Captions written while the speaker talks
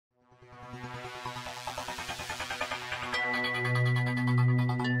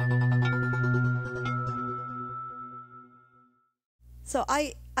So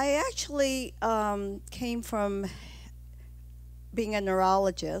I actually came from being a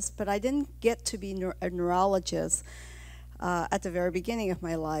neurologist, but I didn't get to be a neurologist at the very beginning of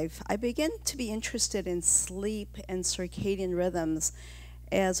my life. I began to be interested in sleep and circadian rhythms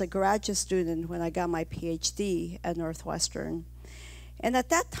as a graduate student when I got my PhD at Northwestern. And at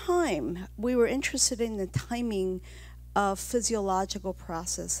that time, we were interested in the timing of physiological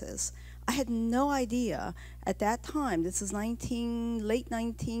processes. I had no idea at that time, this is late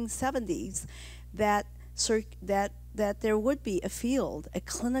 1970s, that that there would be a field, a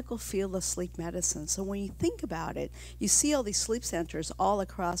clinical field of sleep medicine. So when you think about it, you see all these sleep centers all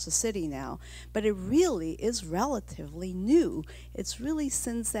across the city now, but it really is relatively new. It's really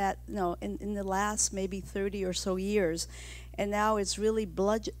since that, in the last maybe 30 or so years, and now it's really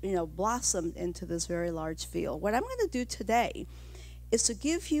blossomed into this very large field. What I'm going to do today is to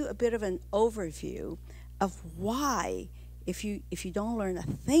give you a bit of an overview of why, if you don't learn a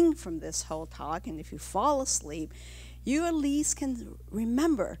thing from this whole talk, and if you fall asleep, you at least can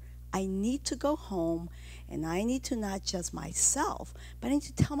remember, I need to go home, and I need to not just myself, but I need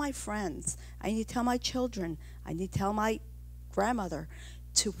to tell my friends, I need to tell my children, I need to tell my grandmother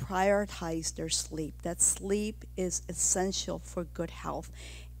to prioritize their sleep. That sleep is essential for good health.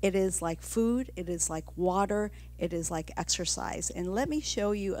 It is like food, it is like water, it is like exercise. And let me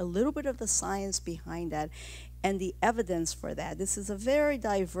show you a little bit of the science behind that and the evidence for that. This is a very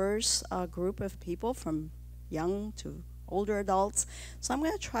diverse group of people, from young to older adults. So I'm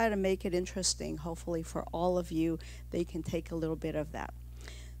going to try to make it interesting, hopefully for all of you, that you can take a little bit of that.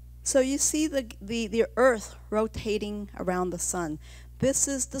 So you see the Earth rotating around the sun. This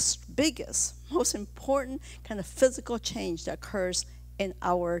is the biggest, most important kind of physical change that occurs in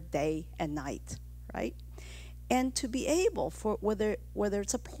our day and night, right? And to be able, for whether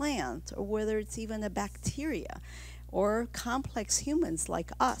it's a plant or whether it's even a bacteria or complex humans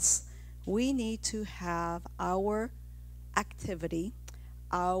like us, we need to have our activity,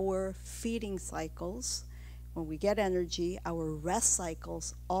 our feeding cycles, when we get energy, our rest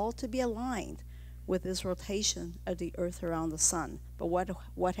cycles, all to be aligned with this rotation of the Earth around the sun. But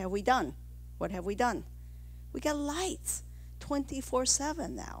what have we done? What have we done? We got lights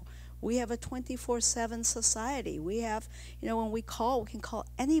 24/7 now. We have a 24/7 society. We have, when we can call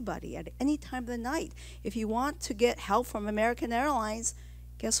anybody at any time of the night. If you want to get help from American Airlines,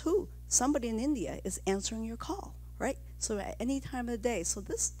 guess who? Somebody in India is answering your call, right? So at any time of the day. So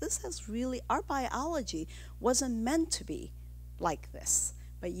this has really, our biology wasn't meant to be like this,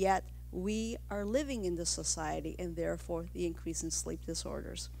 but yet we are living in this society, and therefore the increase in sleep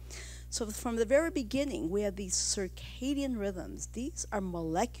disorders. So from the very beginning, we have these circadian rhythms. These are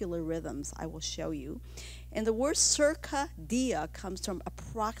molecular rhythms, I will show you. And the word circadia comes from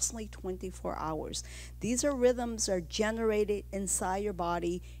approximately 24 hours. These are rhythms that are generated inside your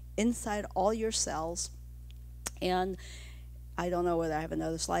body, inside all your cells. And I don't know whether I have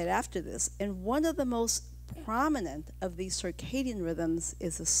another slide after this. And one of the most prominent of these circadian rhythms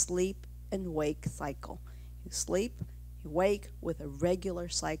is the sleep and wake cycle. You sleep, you wake with a regular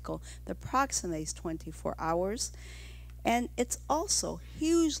cycle that approximates 24 hours. And it's also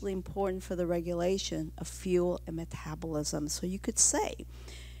hugely important for the regulation of fuel and metabolism. So you could say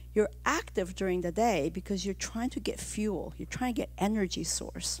you're active during the day because you're trying to get fuel, you're trying to get energy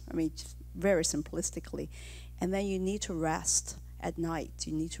source. I mean, very simplistically. And then you need to rest at night.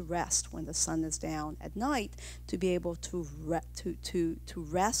 You need to rest when the sun is down at night to be able to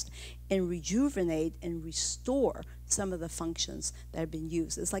rest and rejuvenate and restore some of the functions that have been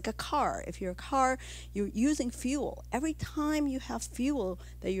used. It's like a car. If you're a car, you're using fuel. Every time you have fuel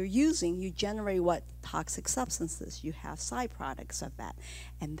that you're using, you generate what? Toxic substances. You have side products of that.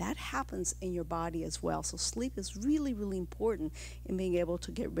 And that happens in your body as well. So sleep is really, really important in being able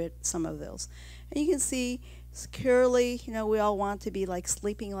to get rid of some of those. And you can see securely, we all want to be like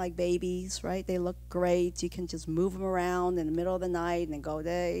sleeping like babies, right? They look great. You can just move them around in the middle of the night and go,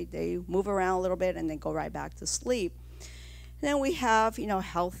 they move around a little bit and then go right back to sleep. And then we have,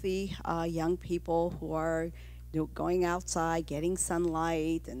 healthy young people who are going outside, getting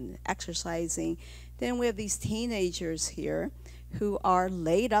sunlight and exercising. Then we have these teenagers here who are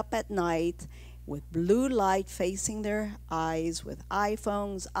laid up at night with blue light facing their eyes, with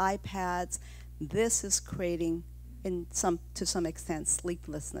iPhones, iPads. This is creating, to some extent,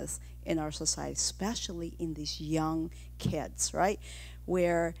 sleeplessness in our society, especially in these young kids, right?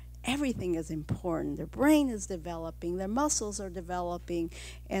 Where everything is important. Their brain is developing, their muscles are developing,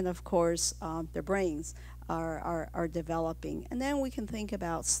 and of course, their brains are developing. And then we can think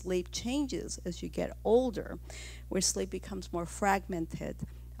about sleep changes as you get older, where sleep becomes more fragmented.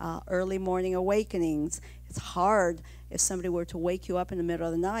 early morning awakenings. It's hard if somebody were to wake you up in the middle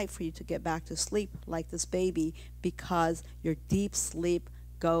of the night for you to get back to sleep like this baby, because your deep sleep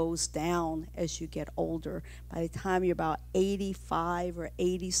goes down as you get older. By the time you're about 85 or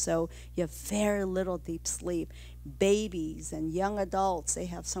 80, so you have very little deep sleep. Babies and young adults, they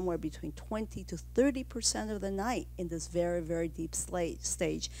have somewhere between 20 to 30% of the night in this very, very deep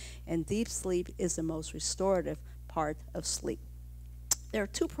stage. And deep sleep is the most restorative part of sleep. There are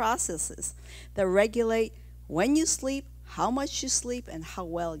two processes that regulate when you sleep, how much you sleep, and how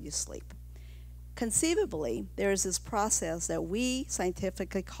well you sleep. Conceivably, there is this process that we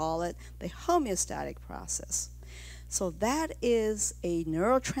scientifically call it the homeostatic process. So that is a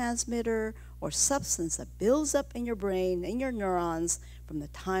neurotransmitter or substance that builds up in your brain, in your neurons, from the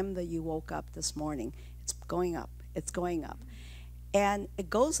time that you woke up this morning. It's going up, it's going up. And it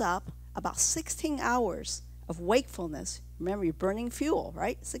goes up about 16 hours of wakefulness. Remember, you're burning fuel,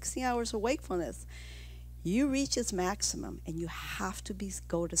 right? 16 hours of wakefulness. You reach its maximum and you have to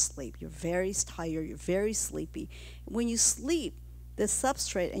go to sleep. You're very tired, you're very sleepy. When you sleep, this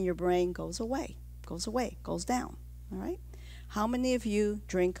substrate in your brain goes away, goes down, all right? How many of you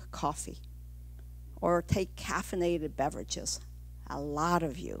drink coffee or take caffeinated beverages? A lot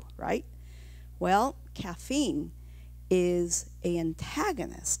of you, right? Well, caffeine is an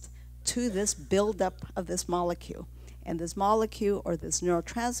antagonist to this buildup of this molecule. And this molecule or this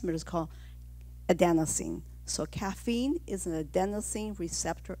neurotransmitter is called adenosine. So caffeine is an adenosine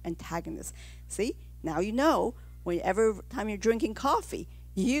receptor antagonist. See, now you know, whenever time you're drinking coffee,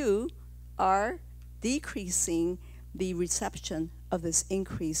 you are decreasing the reception of this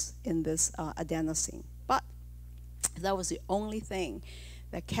increase in this adenosine. But if that was the only thing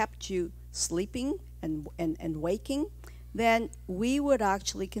that kept you sleeping and waking, then we would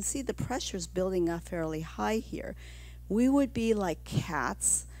actually, can see the pressures building up fairly high here. We would be like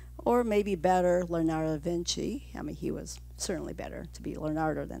cats, or maybe better, Leonardo da Vinci. I mean, he was certainly better to be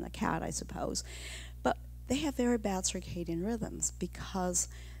Leonardo than a cat, I suppose. But they have very bad circadian rhythms, because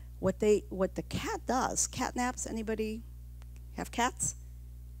what the cat does, cat naps, anybody have cats?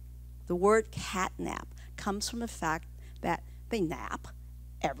 The word cat nap comes from the fact that they nap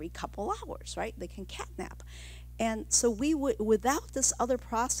every couple hours, right? They can cat nap. And so we would, without this other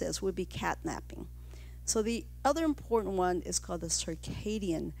process, would be cat napping. So the other important one is called the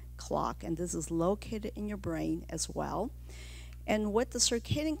circadian clock, and this is located in your brain as well. And what the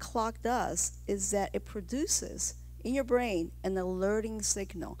circadian clock does is that it produces in your brain an alerting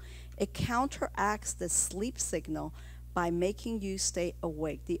signal. It counteracts the sleep signal by making you stay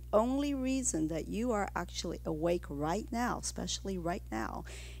awake. The only reason that you are actually awake right now, especially right now,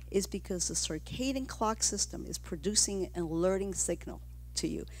 is because the circadian clock system is producing an alerting signal to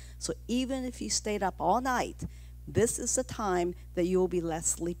you. So even if you stayed up all night, this is the time that you will be less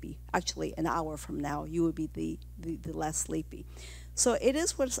sleepy. Actually, an hour from now, you will be the less sleepy. So it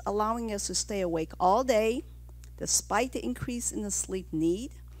is what's allowing us to stay awake all day, despite the increase in the sleep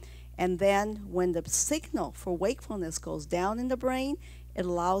need. And then when the signal for wakefulness goes down in the brain, it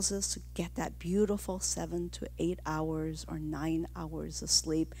allows us to get that beautiful 7 to 8 hours or 9 hours of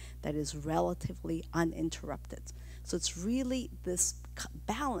sleep that is relatively uninterrupted. So it's really this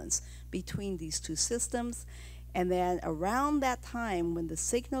balance between these two systems. And then around that time, when the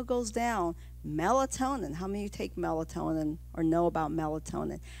signal goes down, melatonin, how many of you take melatonin or know about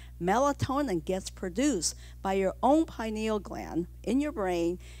melatonin? Melatonin gets produced by your own pineal gland in your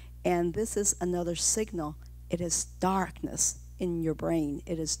brain, and this is another signal. It is darkness in your brain.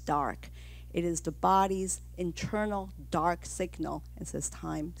 It is dark. It is the body's internal dark signal. It says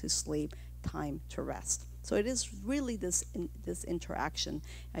time to sleep, time to rest. So it is really this interaction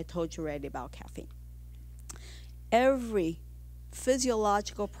I told you already about caffeine. Every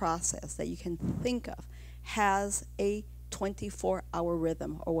physiological process that you can think of has a 24-hour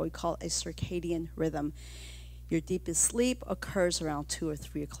rhythm, or what we call a circadian rhythm. Your deepest sleep occurs around 2 or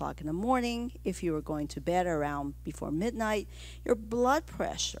 3 o'clock in the morning. If you are going to bed around before midnight, your blood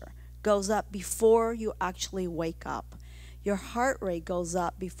pressure goes up before you actually wake up. Your heart rate goes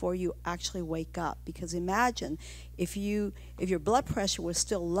up before you actually wake up. Because imagine if your blood pressure was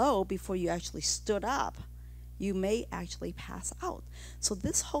still low before you actually stood up, you may actually pass out. So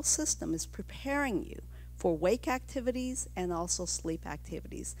this whole system is preparing you for wake activities and also sleep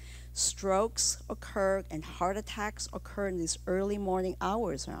activities. Strokes occur and heart attacks occur in these early morning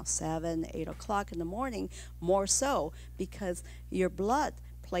hours, around 7, 8 o'clock in the morning, more so because your blood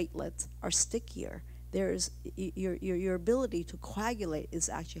platelets are stickier. There's your ability to coagulate is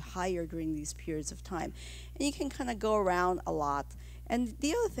actually higher during these periods of time. And you can kind of go around a lot And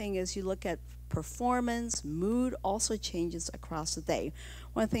the other thing is you look at performance, mood also changes across the day.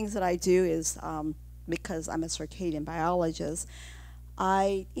 One of the things that I do is, because I'm a circadian biologist,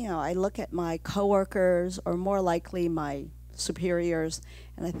 I look at my coworkers, or more likely my superiors,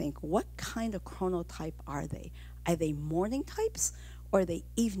 and I think, what kind of chronotype are they? Are they morning types or are they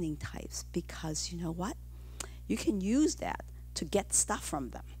evening types? Because you know what? You can use that to get stuff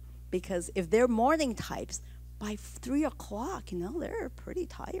from them. Because if they're morning types, by 3 o'clock, they're pretty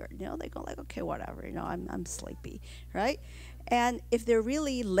tired. They go like, okay, whatever, I'm sleepy, right? And if they're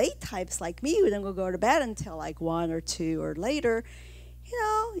really late types like me, who then will go to bed until like 1 or 2 or later,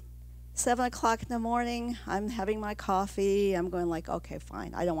 7 o'clock in the morning, I'm having my coffee. I'm going like, okay,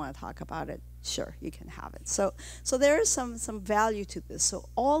 fine. I don't want to talk about it. Sure, you can have it. So there is some value to this. So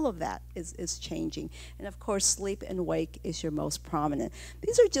all of that is changing. And of course, sleep and wake is your most prominent.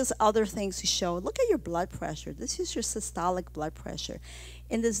 These are just other things to show. Look at your blood pressure. This is your systolic blood pressure.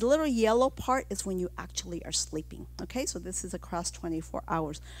 And this little yellow part is when you actually are sleeping. Okay, so this is across 24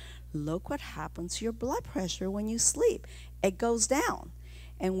 hours. Look what happens to your blood pressure when you sleep. It goes down.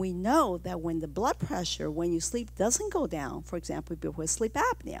 And we know that when the blood pressure, when you sleep, doesn't go down, for example, people with sleep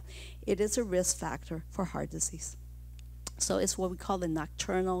apnea, it is a risk factor for heart disease. So it's what we call the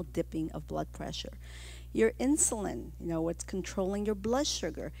nocturnal dipping of blood pressure. Your insulin, what's controlling your blood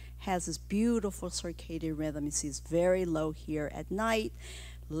sugar, has this beautiful circadian rhythm. You see it's very low here at night.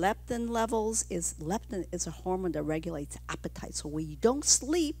 Leptin is a hormone that regulates appetite. So when you don't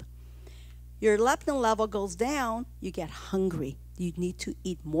sleep, your leptin level goes down, you get hungry. You need to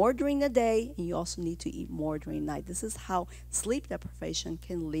eat more during the day, and you also need to eat more during the night. This is how sleep deprivation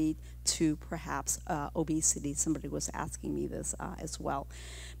can lead to perhaps obesity. Somebody was asking me this as well.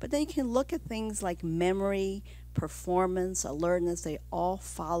 But then you can look at things like memory, performance, alertness. They all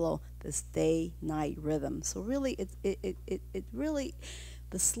follow this day-night rhythm. So really, the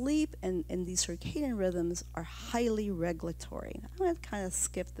sleep and these circadian rhythms are highly regulatory. I'm going to kind of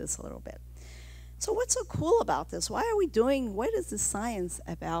skip this a little bit. So what's so cool about this? What is the science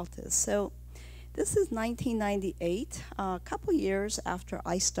about this? So this is 1998, a couple years after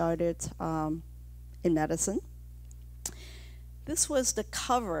I started in medicine. This was the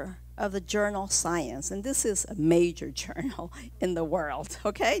cover of the journal Science, and this is a major journal in the world,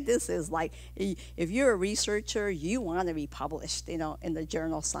 okay? This is like, if you're a researcher, you want to be published, in the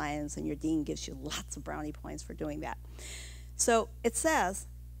journal Science, and your dean gives you lots of brownie points for doing that. So it says,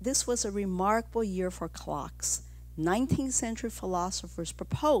 this was a remarkable year for clocks. 19th century philosophers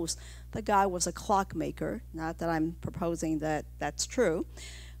proposed, the guy was a clockmaker, not that I'm proposing that that's true,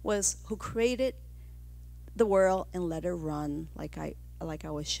 who created the world and let it run like I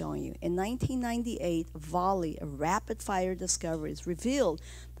was showing you. In 1998, a volley of rapid-fire discoveries revealed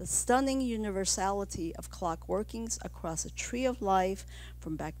the stunning universality of clock workings across a tree of life,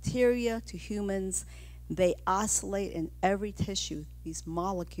 from bacteria to humans. They oscillate in every tissue. These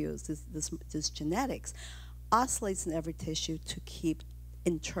molecules, this genetics, oscillates in every tissue to keep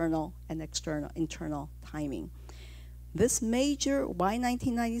internal and internal timing. This major, why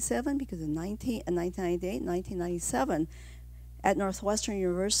 1997? Because in 1998, 1997, at Northwestern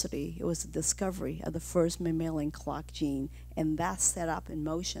University, it was the discovery of the first mammalian clock gene, and that set up in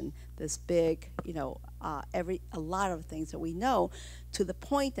motion this big, a lot of things that we know, to the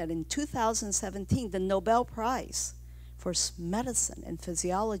point that in 2017, the Nobel Prize for medicine and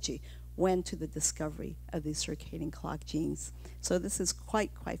physiology went to the discovery of these circadian clock genes. So this is quite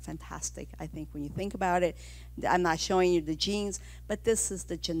fantastic, I think, when you think about it. I'm not showing you the genes, but this is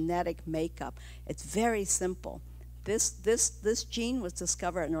the genetic makeup. It's very simple. This gene was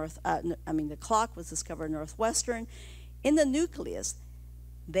discovered at the clock was discovered at Northwestern. In the nucleus,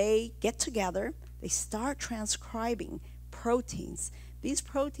 they get together, they start transcribing proteins. These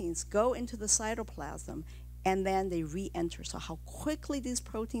proteins go into the cytoplasm, and then they re-enter. So how quickly these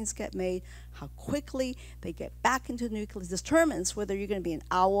proteins get made, how quickly they get back into the nucleus, determines whether you're going to be an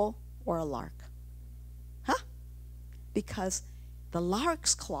owl or a lark. Because the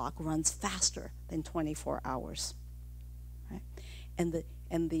lark's clock runs faster than 24 hours. Right? And the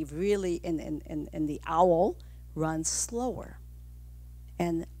owl runs slower.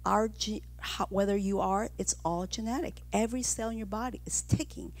 And whether you are, it's all genetic. Every cell in your body is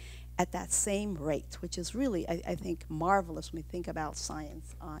ticking at that same rate, which is really, I think, marvelous when we think about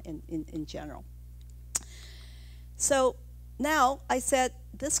science in general. So now I said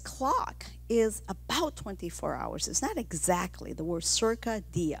this clock is about 24 hours. It's not exactly the word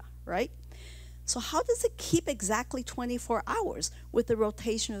circadia, right? So how does it keep exactly 24 hours with the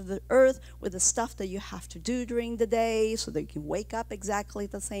rotation of the earth, with the stuff that you have to do during the day so that you can wake up exactly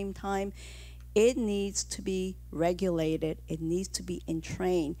at the same time? it needs to be regulated. It needs to be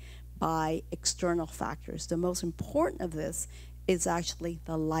entrained by external factors. The most important of this is actually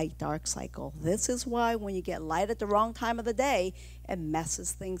the light-dark cycle. This is why when you get light at the wrong time of the day, it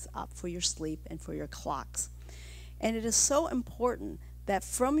messes things up for your sleep and for your clocks. And it is so important that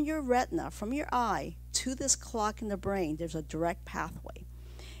from your retina, from your eye, to this clock in the brain, there's a direct pathway.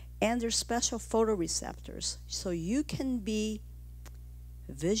 And there's special photoreceptors, so you can be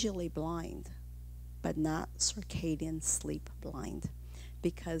visually blind, but not circadian sleep blind,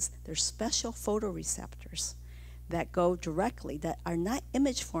 because there's special photoreceptors that go directly, that are not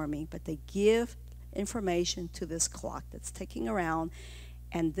image forming, but they give information to this clock that's ticking around,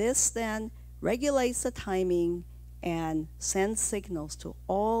 and this then regulates the timing and sends signals to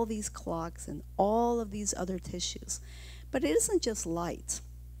all these clocks and all of these other tissues. But it isn't just light.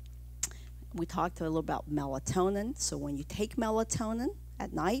 We talked a little about melatonin. So when you take melatonin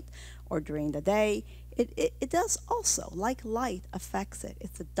at night or during the day, it does also, like light, affects it.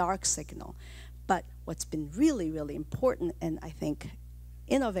 It's a dark signal. But what's been really, really important, and I think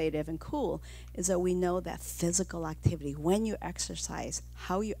innovative and cool, is that we know that physical activity, when you exercise,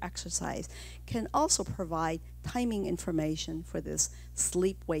 how you exercise, can also provide timing information for this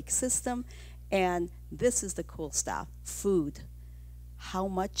sleep-wake system. And this is the cool stuff: food. How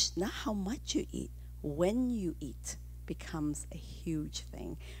much, not how much you eat, when you eat becomes a huge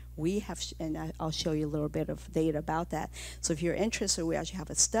thing. We have, and I'll show you a little bit of data about that. So if you're interested, we actually have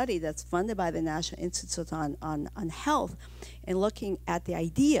a study that's funded by the National Institute on Health, and looking at the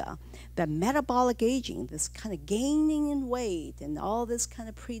idea that metabolic aging, this kind of gaining in weight and all this kind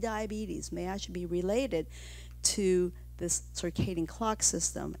of pre-diabetes, may actually be related to this circadian clock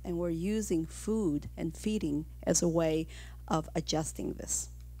system, and we're using food and feeding as a way of adjusting this.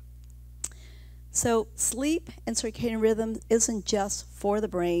 So sleep and circadian rhythm isn't just for the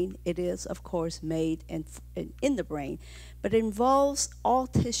brain. It is, of course, made in the brain, but it involves all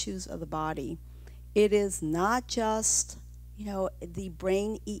tissues of the body. It is not just, you know, the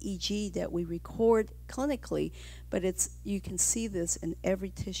brain EEG that we record clinically, but you can see this in every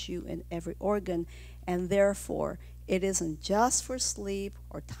tissue and every organ, and therefore it isn't just for sleep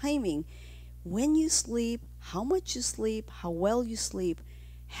or timing. When you sleep, how much you sleep, how well you sleep,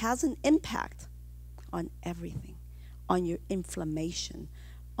 has an impact on everything, on your inflammation,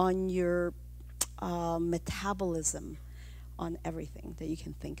 on your metabolism, on everything that you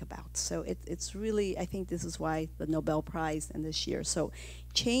can think about. So it's really, I think this is why the Nobel Prize in this year. So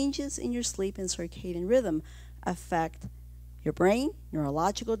changes in your sleep and circadian rhythm affect your brain,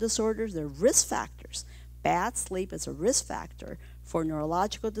 neurological disorders, they're risk factors. Bad sleep is a risk factor for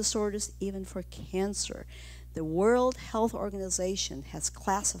neurological disorders, even for cancer. The World Health Organization has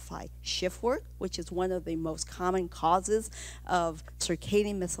classified shift work, which is one of the most common causes of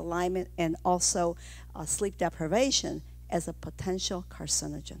circadian misalignment and also sleep deprivation, as a potential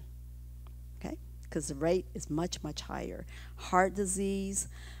carcinogen, okay? Because the rate is much, much higher. Heart disease,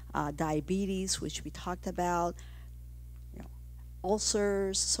 diabetes, which we talked about,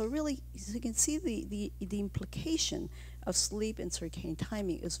 ulcers. So really, you can see the implication of sleep and circadian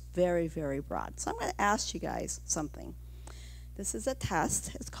timing is very, very broad. So I'm going to ask you guys something. This is a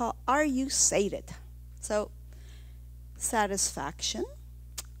test. It's called Are You Sated? So satisfaction.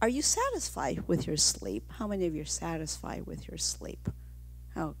 Are you satisfied with your sleep? How many of you are satisfied with your sleep?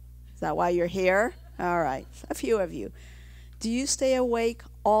 Oh, is that why you're here? All right, a few of you. Do you stay awake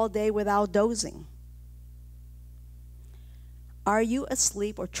all day without dozing? Are you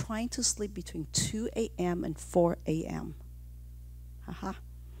asleep or trying to sleep between 2 a.m. and 4 a.m.?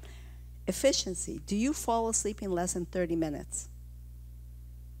 Efficiency. Do you fall asleep in less than 30 minutes?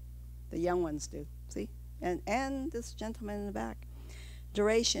 The young ones do, see? And this gentleman in the back.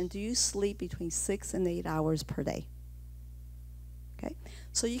 Duration. Do you sleep between 6 and 8 hours per day? Okay,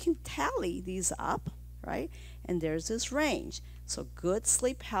 so you can tally these up, right? And there's this range. So good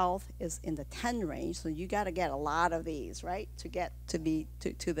sleep health is in the 10 range. So you got to get a lot of these, right, to get to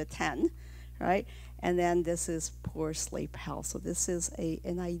the 10, right? And then this is poor sleep health. So this is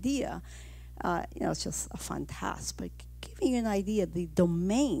an idea. It's just a fun task, but giving you an idea of the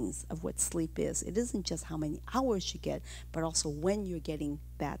domains of what sleep is. It isn't just how many hours you get, but also when you're getting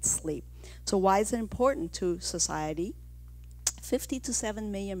that sleep. So why is it important to society? 50 to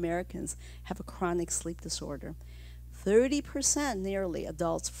 7 million Americans have a chronic sleep disorder. 30% nearly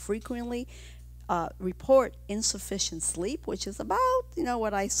adults frequently report insufficient sleep, which is about,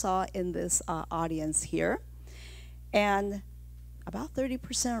 what I saw in this audience here. And about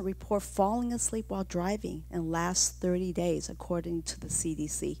 30% report falling asleep while driving in the last 30 days, according to the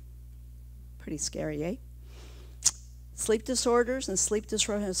CDC. Pretty scary, eh? Sleep disorders and sleep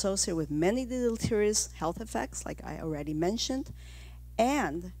disruption associated with many deleterious health effects, like I already mentioned.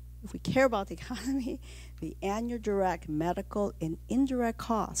 And if we care about the economy, the annual direct medical and indirect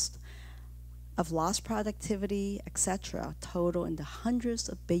cost of lost productivity, etc., total in the hundreds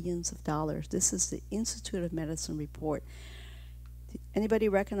of billions of dollars. This is the Institute of Medicine report. Anybody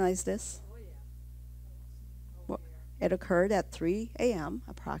recognize this? Oh, yeah. Well, it occurred at 3 a.m.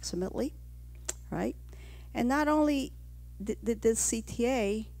 approximately, right? And not only did this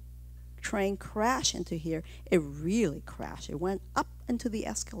CTA train crash into here, it really crashed. It went up into the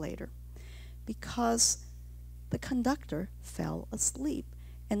escalator because the conductor fell asleep.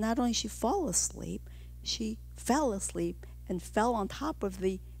 And not only she fell asleep and fell on top of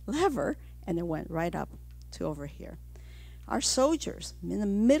the lever, and it went right up to over here. Our soldiers, in the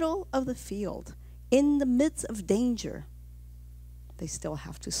middle of the field, in the midst of danger, they still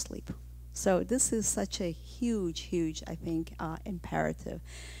have to sleep. So this is such a huge, I think, imperative.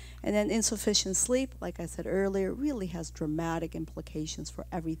 And then insufficient sleep, like I said earlier, really has dramatic implications for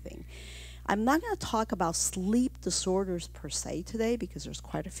everything. I'm not going to talk about sleep disorders per se today because there's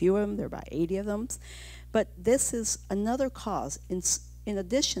quite a few of them. There are about 80 of them. But this is another cause. In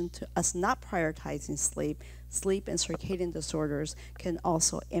addition to us not prioritizing sleep, sleep and circadian disorders can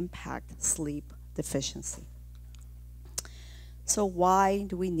also impact sleep deficiency. So why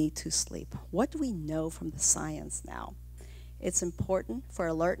do we need to sleep? What do we know from the science now? It's important for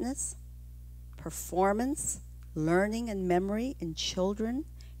alertness, performance, learning and memory in children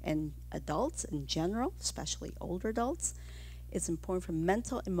and adults in general, especially older adults. It's important for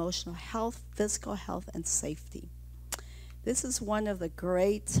mental, emotional health, physical health, and safety. This is one of the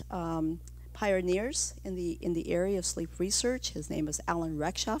great pioneers in the area of sleep research. His name is Alan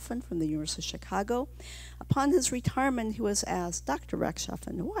Rechtschaffen from the University of Chicago. Upon his retirement, he was asked, Dr.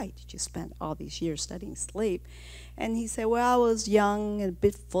 Rechtschaffen, why did you spend all these years studying sleep? And he said, well, I was young and a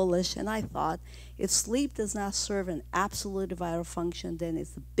bit foolish, and I thought, if sleep does not serve an absolute vital function, then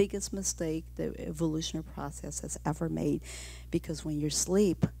it's the biggest mistake the evolutionary process has ever made. Because when you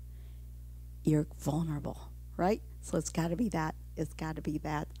sleep, you're vulnerable, right? So it's got to be that. It's got to be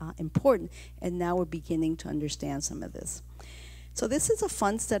that important. And now we're beginning to understand some of this. So this is a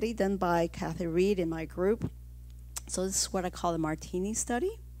fun study done by Kathy Reed in my group. So this is what I call the Martini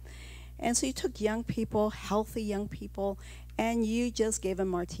study. And so you took young people, healthy young people, and you just gave them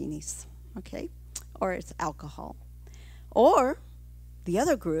martinis, okay? Or it's alcohol. Or the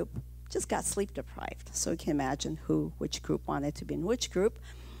other group just got sleep deprived. So you can imagine which group wanted to be in which group.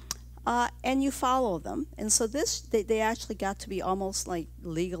 And you follow them. And so they actually got to be almost like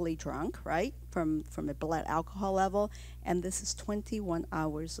legally drunk, right, from a blood alcohol level. And this is 21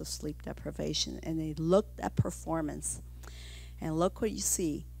 hours of sleep deprivation. And they looked at performance. And look what you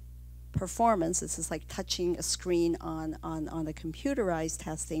see. Performance, this is like touching a screen on the computerized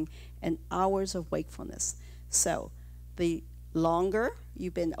testing, and hours of wakefulness. So the longer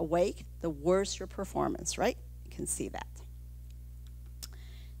you've been awake, the worse your performance, right? You can see that.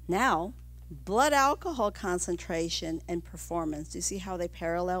 Now, blood alcohol concentration and performance. Do you see how they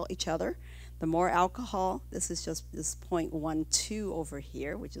parallel each other? The more alcohol, this is just this 0.12 over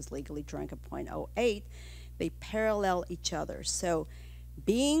here, which is legally drunk at 0.08, they parallel each other. So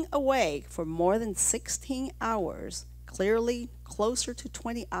being awake for more than 16 hours, clearly closer to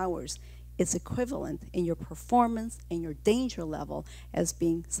 20 hours, is equivalent in your performance and your danger level as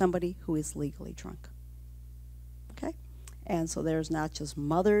being somebody who is legally drunk. Okay? And so there's not just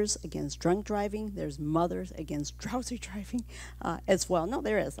mothers against drunk driving, there's mothers against drowsy driving as well. No,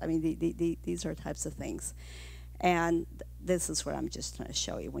 there is. I mean, these are types of things. And this is what I'm just trying to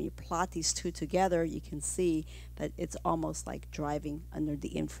show you. When you plot these two together, you can see that it's almost like driving under the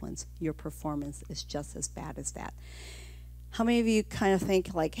influence. Your performance is just as bad as that. How many of you kind of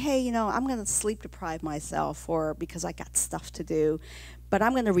think like, hey, you know, I'm going to sleep deprive myself because I got stuff to do, but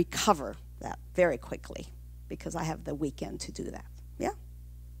I'm going to recover that very quickly because I have the weekend to do that? Yeah?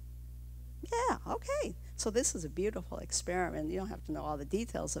 Yeah, okay. So this is a beautiful experiment. You don't have to know all the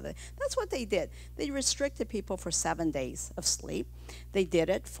details of it. That's what they did. They restricted people for 7 days of sleep. They did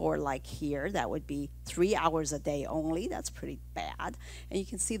it for like here. That would be 3 hours a day only. That's pretty bad. And you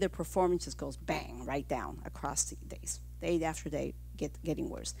can see their performance just goes bang right down across the days. Day after day, getting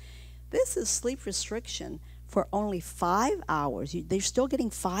worse. This is sleep restriction for only 5 hours. They're still getting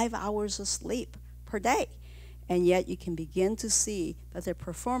 5 hours of sleep per day. And yet you can begin to see that their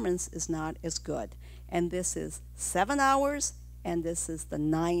performance is not as good. And this is 7 hours, and this is the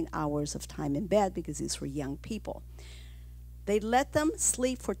 9 hours of time in bed because these were young people. They let them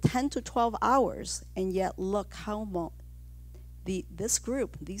sleep for 10 to 12 hours, and yet look how these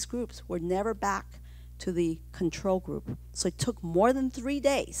groups were never back to the control group. So it took more than 3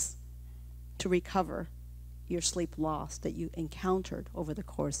 days to recover your sleep loss that you encountered over the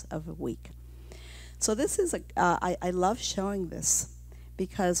course of a week. So this is I love showing this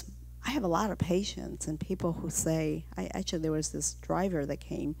because I have a lot of patients and people who say, actually there was this driver that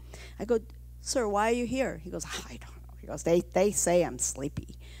came. I go, sir, why are you here? He goes, I don't know. He goes, they say I'm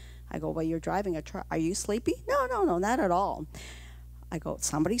sleepy. I go, well, you're driving a truck. Are you sleepy? No, not at all. I go,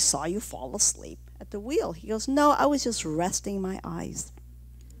 somebody saw you fall asleep at the wheel. He goes, no, I was just resting my eyes.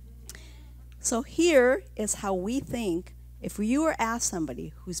 So here is how we think if you were asked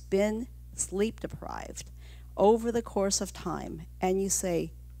somebody who's been sleep deprived over the course of time, and you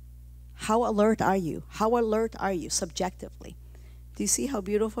say, how alert are you? How alert are you subjectively? Do you see how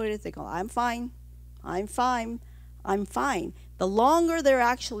beautiful it is? They go, I'm fine, I'm fine, I'm fine. The longer they're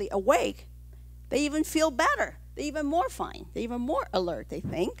actually awake, they even feel better. They're even more fine. They're even more alert, they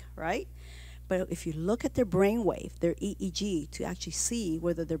think, right? But if you look at their brain wave, their EEG, to actually see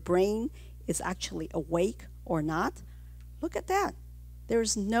whether their brain is actually awake or not, look at that.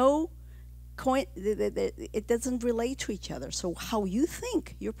 There's no it doesn't relate to each other. So how you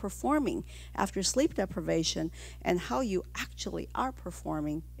think you're performing after sleep deprivation and how you actually are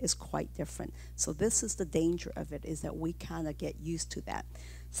performing is quite different. So this is the danger of it, is that we kind of get used to that.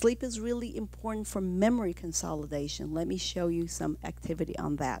 Sleep is really important for memory consolidation. Let me show you some activity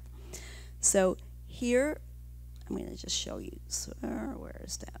on that. So here, I'm going to just show you. So where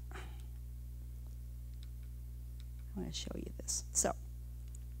is that? I'm going to show you this. So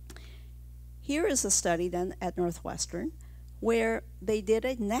here is a study done at Northwestern where they did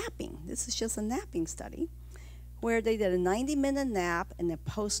a napping. This is just a napping study where they did a 90-minute nap and a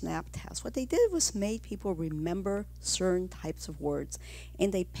post-nap test. What they did was made people remember certain types of words,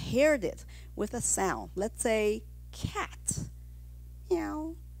 and they paired it with a sound. Let's say cat,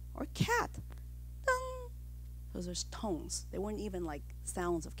 meow, or cat, dung. Those are tones. They weren't even like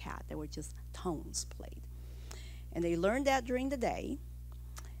sounds of cat. They were just tones played. And they learned that during the day.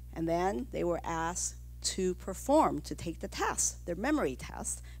 And then they were asked to perform, to take the test, their memory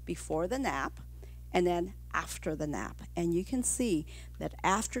test, before the nap and then after the nap. And you can see that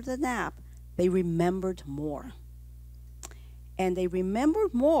after the nap, they remembered more. And they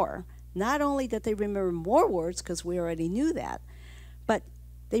remembered more, not only that they remember more words, because we already knew that, but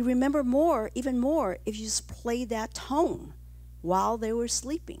they remember more, even more, if you just play that tone while they were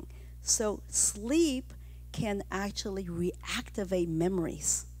sleeping. So sleep can actually reactivate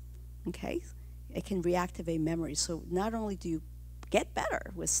memories. Okay, it can reactivate memories. So not only do you get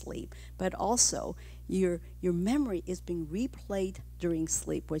better with sleep, but also your memory is being replayed during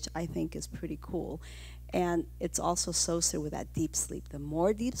sleep, which I think is pretty cool. And it's also associated with that deep sleep. The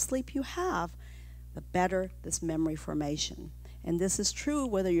more deep sleep you have, the better this memory formation. And this is true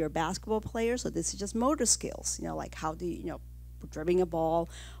whether you're a basketball player, so this is just motor skills, like how do you, dribbling a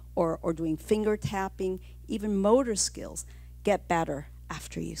ball or doing finger tapping, even motor skills get better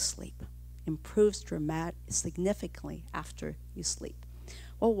after you sleep, improves significantly after you sleep.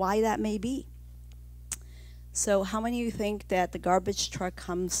 Well, why that may be? So how many of you think that the garbage truck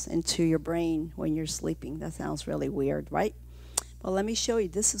comes into your brain when you're sleeping? That sounds really weird, right? Well, let me show you.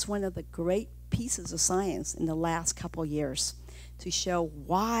 This is one of the great pieces of science in the last couple years to show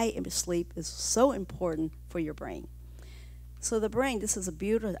why sleep is so important for your brain. So the brain, this is a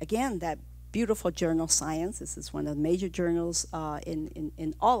beautiful, again, that beautiful journal, Science. This is one of the major journals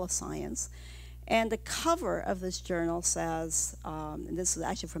in all of science. And the cover of this journal says, and this is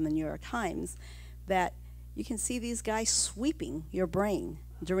actually from the New York Times, that you can see these guys sweeping your brain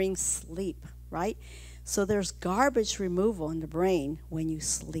during sleep, right? So there's garbage removal in the brain when you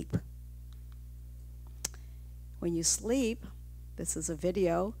sleep. When you sleep, this is a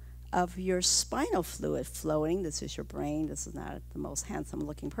video of your spinal fluid flowing. This is your brain. This is not the most handsome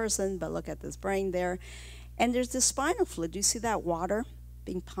looking person, but look at this brain there. And there's this spinal fluid. Do you see that water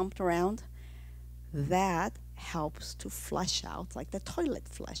being pumped around? That helps to flush out, like the toilet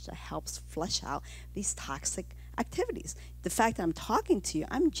flush, that helps flush out these toxic activities. The fact that I'm talking to you,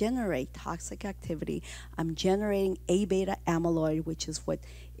 I'm generating toxic activity. I'm generating A-beta amyloid, which is what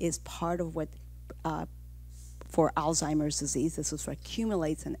is part of what for Alzheimer's disease. This is what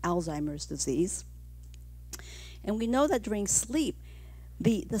accumulates in Alzheimer's disease. And we know that during sleep,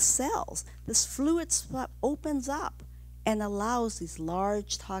 the cells, this fluid opens up and allows these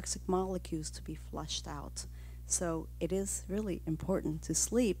large toxic molecules to be flushed out. So it is really important to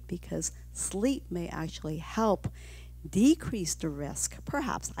sleep, because sleep may actually help decrease the risk.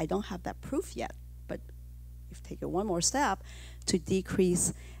 Perhaps, I don't have that proof yet, but if you take it one more step, to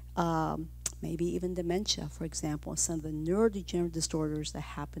decrease maybe even dementia, for example, some of the neurodegenerative disorders that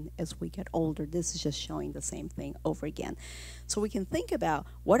happen as we get older. This is just showing the same thing over again. So we can think about,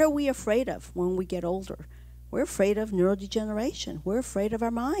 what are we afraid of when we get older? We're afraid of neurodegeneration. We're afraid of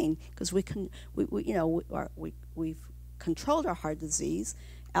our mind because we've controlled our heart disease,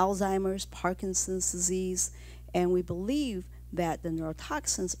 Alzheimer's, Parkinson's disease, and we believe that the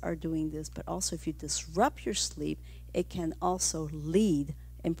neurotoxins are doing this, but also if you disrupt your sleep, it can also lead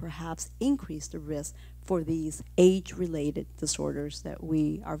and perhaps increase the risk for these age-related disorders that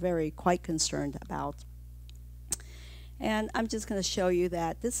we are quite concerned about. And I'm just going to show you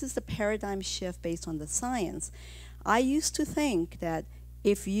that this is the paradigm shift based on the science. I used to think that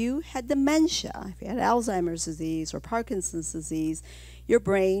if you had dementia, if you had Alzheimer's disease or Parkinson's disease, your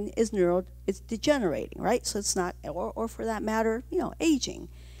brain is degenerating, right? So it's not, or for that matter, aging.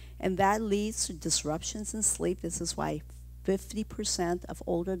 And that leads to disruptions in sleep. This is why 50% of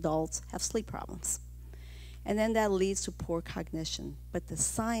older adults have sleep problems. And then that leads to poor cognition. But the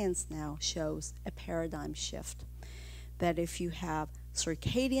science now shows a paradigm shift, that if you have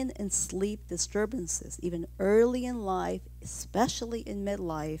circadian and sleep disturbances, even early in life, especially in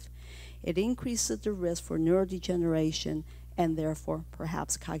midlife, it increases the risk for neurodegeneration and therefore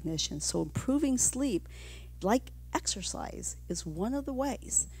perhaps cognition. So improving sleep, like exercise, is one of the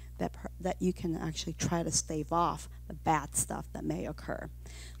ways that you can actually try to stave off the bad stuff that may occur.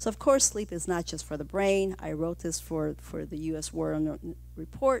 So of course sleep is not just for the brain. I wrote this for the U.S. War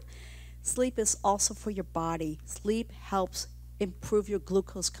Report. Sleep is also for your body. Sleep helps improve your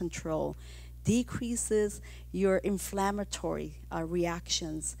glucose control, decreases your inflammatory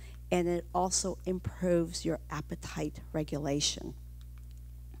reactions, and it also improves your appetite regulation.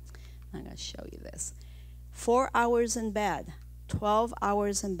 I'm going to show you this. 4 hours in bed, 12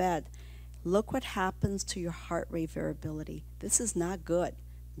 hours in bed. Look what happens to your heart rate variability. This is not good.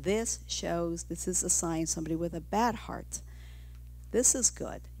 This shows, this is a sign somebody with a bad heart. This is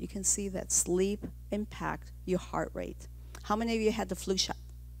good. You can see that sleep impacts your heart rate. How many of you had the flu shot?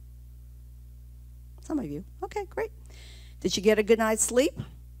 Some of you. Okay, great. Did you get a good night's sleep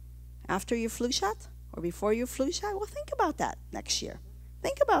after your flu shot or before your flu shot? Well, think about that next year.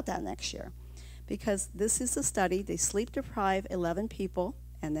 Think about that next year. Because this is a study. They sleep deprived 11 people,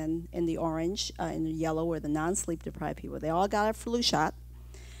 and then in the orange, in the yellow were the non-sleep deprived people. They all got a flu shot.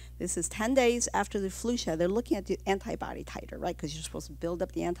 This is 10 days after the flu shot. They're looking at the antibody titer, right? Because you're supposed to build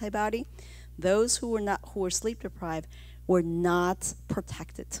up the antibody. Those who were sleep deprived were not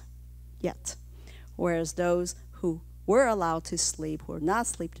protected yet, whereas those who were allowed to sleep, who were not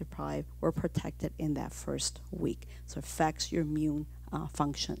sleep deprived, were protected in that first week. So it affects your immune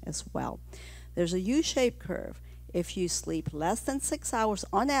function as well. There's a U-shaped curve. If you sleep less than 6 hours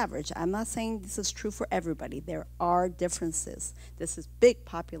on average, I'm not saying this is true for everybody. There are differences. This is big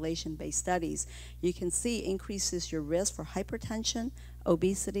population-based studies. You can see increases your risk for hypertension,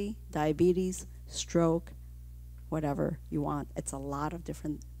 obesity, diabetes, stroke, whatever you want. It's a lot of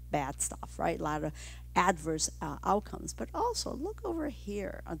different bad stuff, right? A lot of adverse outcomes. But also, look over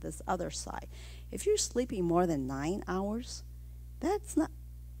here on this other side. If you're sleeping more than 9 hours, that's not,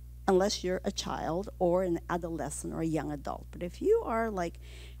 unless you're a child or an adolescent or a young adult. But if you are like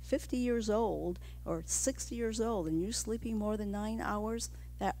 50 years old or 60 years old and you're sleeping more than 9 hours,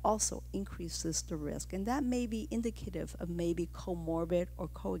 that also increases the risk. And that may be indicative of maybe comorbid or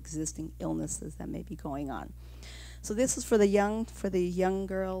coexisting illnesses that may be going on. So this is for the young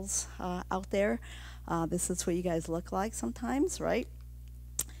girls out there. This is what you guys look like sometimes, right?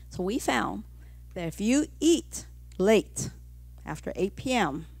 So we found that if you eat late, after 8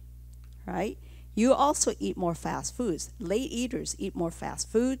 p.m., right, you also eat more fast foods. Late eaters eat more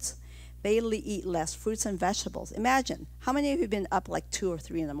fast foods. They eat less fruits and vegetables. Imagine, how many of you have been up like 2 or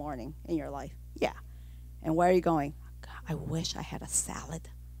 3 in the morning in your life? Yeah. And where are you going? God, I wish I had a salad.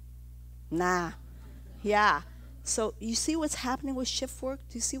 Nah. Yeah. So you see what's happening with shift work?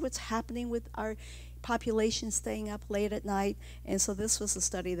 Do you see what's happening with our population staying up late at night? And so this was a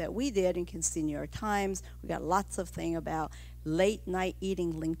study that we did, and you can see New York Times. We got lots of things about late night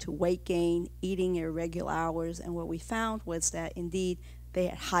eating linked to weight gain, eating irregular hours, and what we found was that indeed they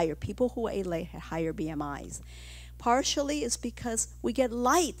had higher, people who ate late had higher BMIs. Partially it's because we get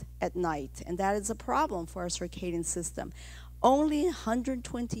light at night, and that is a problem for our circadian system. Only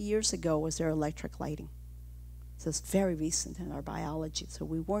 120 years ago was there electric lighting. So it's very recent in our biology, so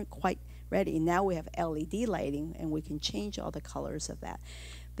we weren't quite ready. Now we have LED lighting, and we can change all the colors of that.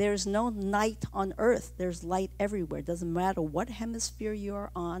 There's no night on Earth. There's light everywhere. It doesn't matter what hemisphere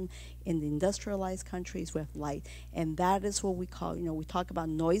you're on. In the industrialized countries, we have light. And that is what we call, we talk about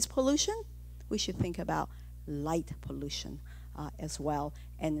noise pollution. We should think about light pollution. as well.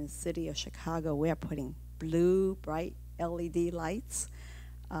 And in the city of Chicago, we are putting blue, bright LED lights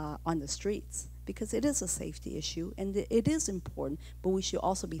on the streets because it is a safety issue and it is important, but we should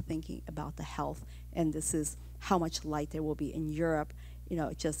also be thinking about the health. And this is how much light there will be in Europe,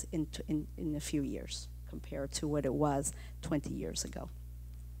 just in a few years compared to what it was 20 years ago.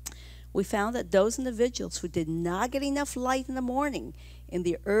 We found that those individuals who did not get enough light in the morning, in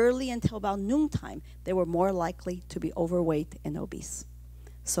the early until about noontime, they were more likely to be overweight and obese.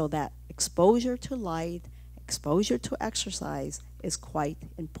 So that exposure to light, exposure to exercise is quite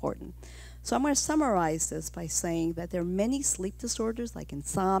important. So I'm going to summarize this by saying that there are many sleep disorders like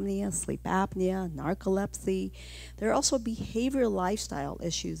insomnia, sleep apnea, narcolepsy. There are also behavioral lifestyle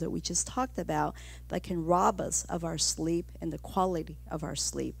issues that we just talked about that can rob us of our sleep and the quality of our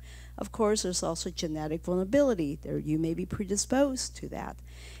sleep. Of course, there's also genetic vulnerability. You may be predisposed to that.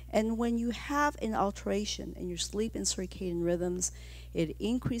 And when you have an alteration in your sleep and circadian rhythms, it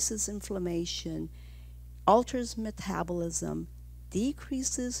increases inflammation, alters metabolism,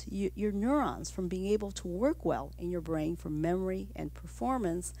 decreases your neurons from being able to work well in your brain for memory and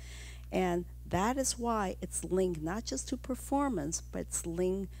performance. And that is why it's linked not just to performance, but it's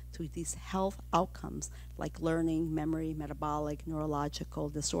linked to these health outcomes like learning, memory, metabolic, neurological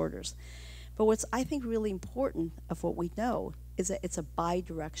disorders. But what's, I think, really important of what we know is that it's a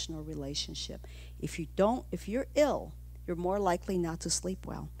bi-directional relationship. If you're ill, you're more likely not to sleep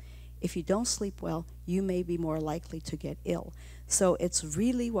well. If you don't sleep well, you may be more likely to get ill. So it's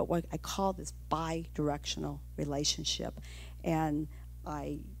really what I call this bi-directional relationship. And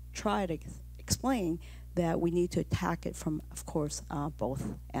I try to explain that we need to attack it from, of course, both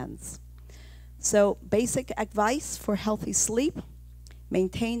ends. So basic advice for healthy sleep: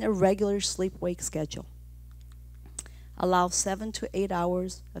 maintain a regular sleep-wake schedule. Allow 7 to 8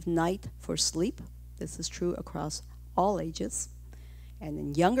 hours of night for sleep. This is true across all ages. And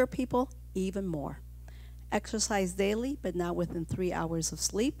in younger people, even more. Exercise daily, but not within 3 hours of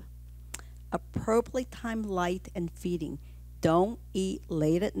sleep. Appropriately timed light and feeding. Don't eat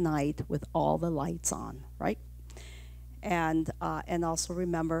late at night with all the lights on, right? And also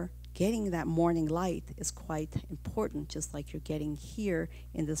remember, getting that morning light is quite important, just like you're getting here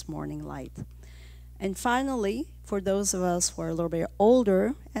in this morning light. And finally, for those of us who are a little bit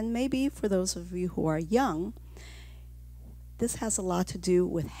older, and maybe for those of you who are young, this has a lot to do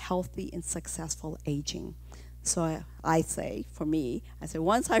with healthy and successful aging. So I say, for me,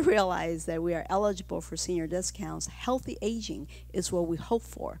 once I realize that we are eligible for senior discounts, healthy aging is what we hope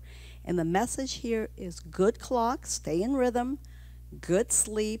for. And the message here is good clock, stay in rhythm, good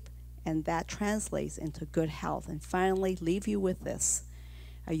sleep, and that translates into good health. And finally, leave you with this.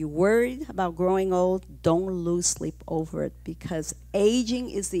 Are you worried about growing old? Don't lose sleep over it, because aging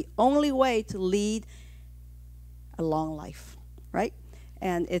is the only way to lead a long life, right?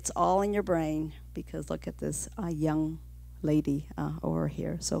 And it's all in your brain, because look at this young lady over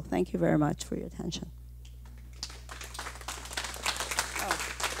here. So thank you very much for your attention.